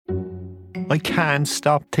I can't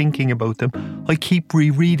stop thinking about them. I keep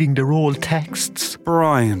rereading their old texts.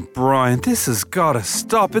 Brian, this has got to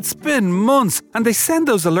stop. It's been months and they send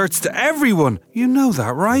those alerts to everyone. You know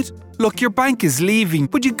that, right? Look, your bank is leaving,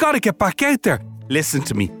 but you got to get back out there. Listen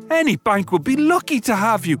to me. Any bank would be lucky to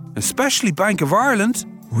have you, especially Bank of Ireland.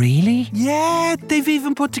 Really? Yeah, they've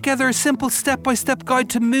even put together a simple step-by-step guide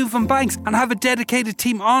to moving banks and have a dedicated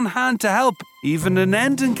team on hand to help. Even an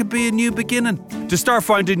ending could be a new beginning. To start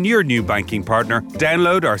finding your new banking partner,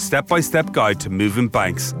 download our step-by-step guide to moving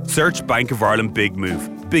banks. Search Bank of Ireland Big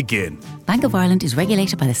Move. Begin. Bank of Ireland is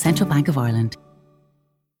regulated by the Central Bank of Ireland.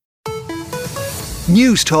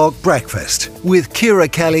 News Talk Breakfast with Ciara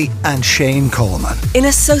Kelly and Shane Coleman. In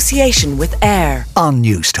association with AIR on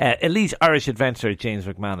News Talk. Elite Irish adventurer James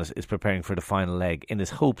McManus is preparing for the final leg in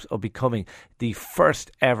his hopes of becoming the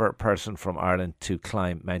first ever person from Ireland to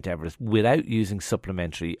climb Mount Everest without using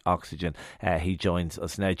supplementary oxygen. He joins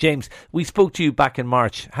us now. James, we spoke to you back in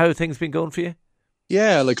March. How have things been going for you?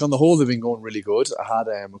 Yeah, like on the whole, they've been going really good. I had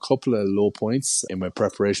a couple of low points in my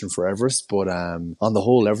preparation for Everest, but on the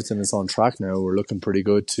whole, everything is on track now. We're looking pretty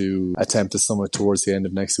good to attempt the summit towards the end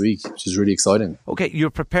of next week, which is really exciting. Okay, you're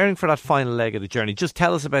preparing for that final leg of the journey. Just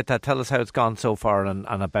tell us about that. Tell us how it's gone so far and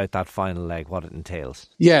about that final leg, what it entails.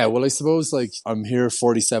 Yeah, well, I suppose like I'm here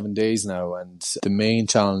 47 days now, and the main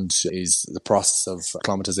challenge is the process of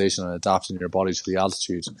acclimatization and adapting your body to the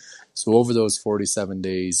altitude. So over those 47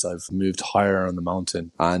 days, I've moved higher on the mountain.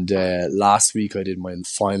 And last week, I did my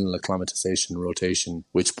final acclimatization rotation,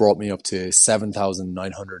 which brought me up to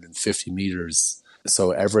 7,950 meters.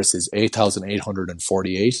 So Everest is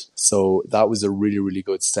 8,848. So that was a really, really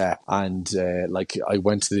good step. And I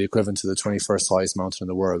went to the equivalent to the 21st highest mountain in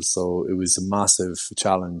the world. So it was a massive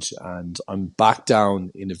challenge. And I'm back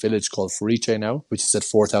down in a village called Forice now, which is at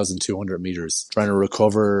 4,200 meters, trying to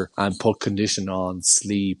recover and put condition on,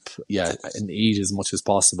 sleep, and eat as much as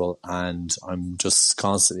possible. And I'm just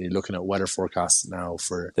constantly looking at weather forecasts now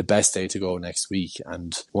for the best day to go next week.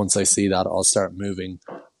 And once I see that, I'll start moving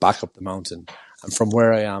back up the mountain. And from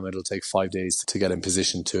where I am, it'll take 5 days to get in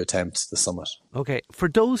position to attempt the summit. Okay, for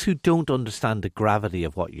those who don't understand the gravity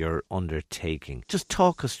of what you're undertaking, just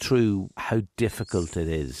talk us through how difficult it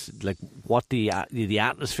is, like what the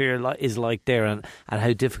atmosphere is like there and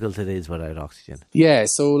how difficult it is without oxygen. Yeah,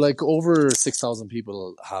 so like over 6,000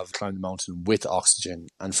 people have climbed the mountain with oxygen.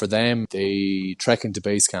 And for them, they trek into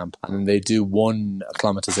base camp and then they do one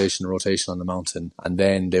acclimatization rotation on the mountain. And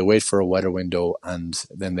then they wait for a weather window and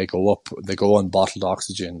then they go up, they go on bottled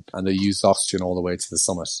oxygen and they use oxygen all the way to the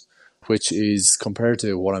summit, which is, compared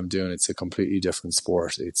to what I'm doing, it's a completely different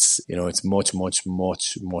sport. It's, it's much, much,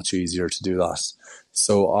 much, much easier to do that.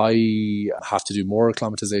 So I have to do more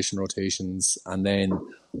acclimatization rotations, and then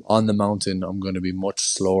on the mountain, I'm going to be much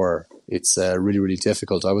slower. It's really, really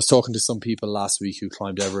difficult. I was talking to some people last week who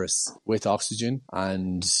climbed Everest with oxygen,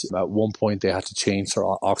 and at one point they had to change their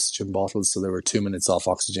oxygen bottles, so they were 2 minutes off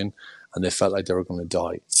oxygen. And they felt like they were going to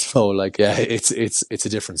die. So, it's a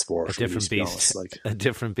different sport. A different beast. Honest. A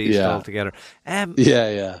different beast altogether.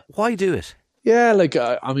 Why do it? Yeah, I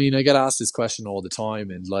get asked this question all the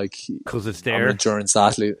time, and because it's there. I'm an endurance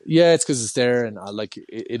athlete. Yeah, it's because it's there, and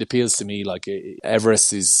it appeals to me.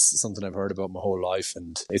 Everest is something I've heard about my whole life,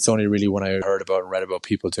 and it's only really when I heard about and read about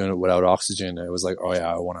people doing it without oxygen, I was like, oh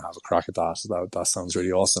yeah, I want to have a crack at that. That sounds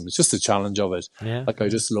really awesome. It's just the challenge of it. Yeah. I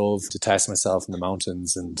just love to test myself in the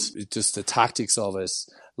mountains, and just the tactics of it.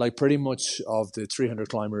 Pretty much of the 300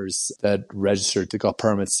 climbers that registered, that got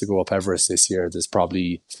permits to go up Everest this year, there's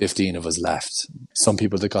probably 15 of us left. Some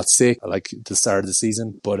people that got sick, at the start of the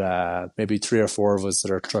season, but maybe 3 or 4 of us that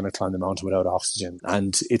are trying to climb the mountain without oxygen.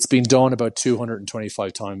 And it's been done about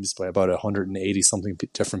 225 times by about 180 something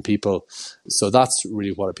different people. So that's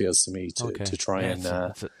really what appeals to me to try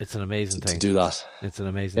it's an amazing thing to do that. It's an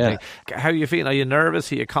amazing thing. How are you feeling? Are you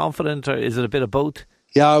nervous? Are you confident? Or is it a bit of both?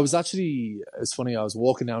 Yeah, it's funny, I was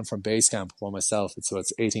walking down from base camp by myself. It's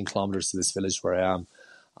 18 kilometers to this village where I am.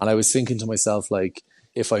 And I was thinking to myself,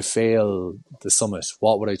 if I fail the summit,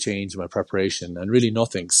 what would I change in my preparation? And really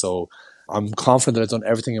nothing. So I'm confident that I've done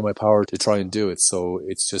everything in my power to try and do it. So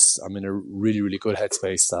it's just, I'm in a really, really good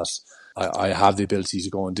headspace that I have the ability to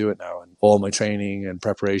go and do it now. And all my training and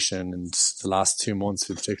preparation and the last 2 months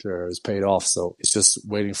in particular has paid off. So it's just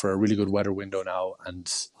waiting for a really good weather window now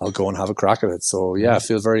and I'll go and have a crack at it. So I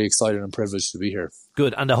feel very excited and privileged to be here.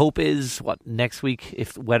 Good. And the hope is next week,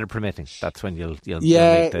 if weather permitting, that's when you'll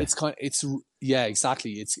make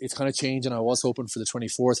exactly. It's kind of changing. I was hoping for the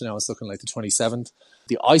 24th and I was looking like the 27th.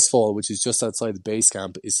 The icefall, which is just outside the base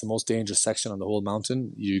camp, is the most dangerous section on the whole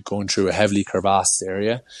mountain. You're going through a heavily crevassed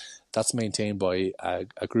area. That's maintained by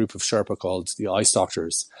a group of Sherpa called the Ice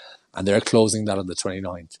Doctors. and they're closing that on the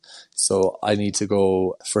 29th. So I need to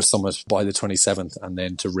go for Summit by the 27th and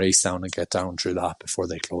then to race down and get down through that before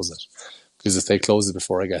they close it. Because if they close it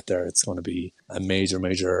before I get there, it's going to be a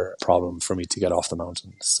major problem for me to get off the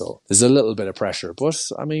mountain. So there's a little bit of pressure, but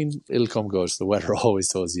I mean, it'll come good. The weather always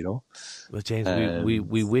does, you know. Well, James,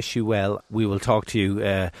 we wish you well. We will talk to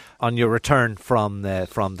you on your return from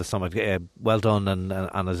the summit. Well done, and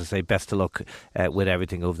as I say, best of luck with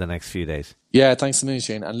everything over the next few days. Yeah, thanks a million,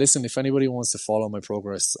 Shane. And listen, if anybody wants to follow my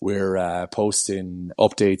progress, we're posting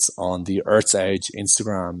updates on the Earth's Edge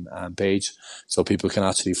Instagram page, so people can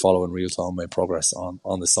actually follow in real time my progress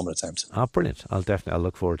on the summit attempt. Ah, brilliant. I'll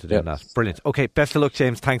look forward to doing that. Brilliant. Okay, best of luck,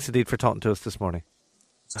 James. Thanks indeed for talking to us this morning.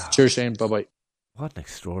 Cheers, Shane. Bye-bye. What an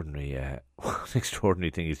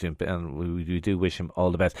extraordinary thing he's doing, and we do wish him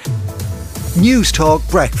all the best. News Talk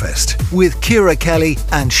Breakfast with Ciara Kelly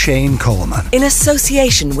and Shane Coleman. In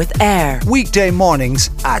association with AIR. Weekday mornings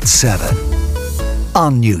at 7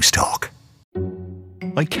 on News Talk.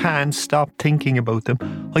 I can't stop thinking about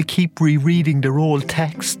them. I keep rereading their old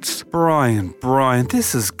texts. Brian,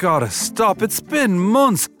 this has got to stop. It's been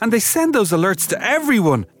months, and they send those alerts to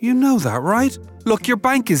everyone. You know that, right? Look, your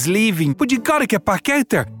bank is leaving, but you got to get back out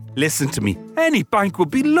there. Listen to me. Any bank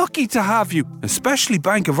would be lucky to have you, especially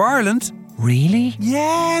Bank of Ireland. Really?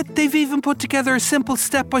 Yeah, they've even put together a simple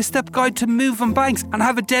step-by-step guide to moving banks and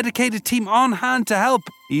have a dedicated team on hand to help.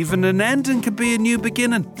 Even an ending can be a new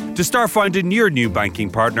beginning. To start finding your new banking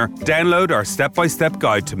partner, download our step-by-step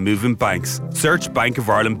guide to moving banks. Search Bank of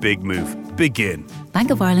Ireland Big Move. Begin. Bank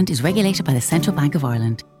of Ireland is regulated by the Central Bank of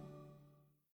Ireland.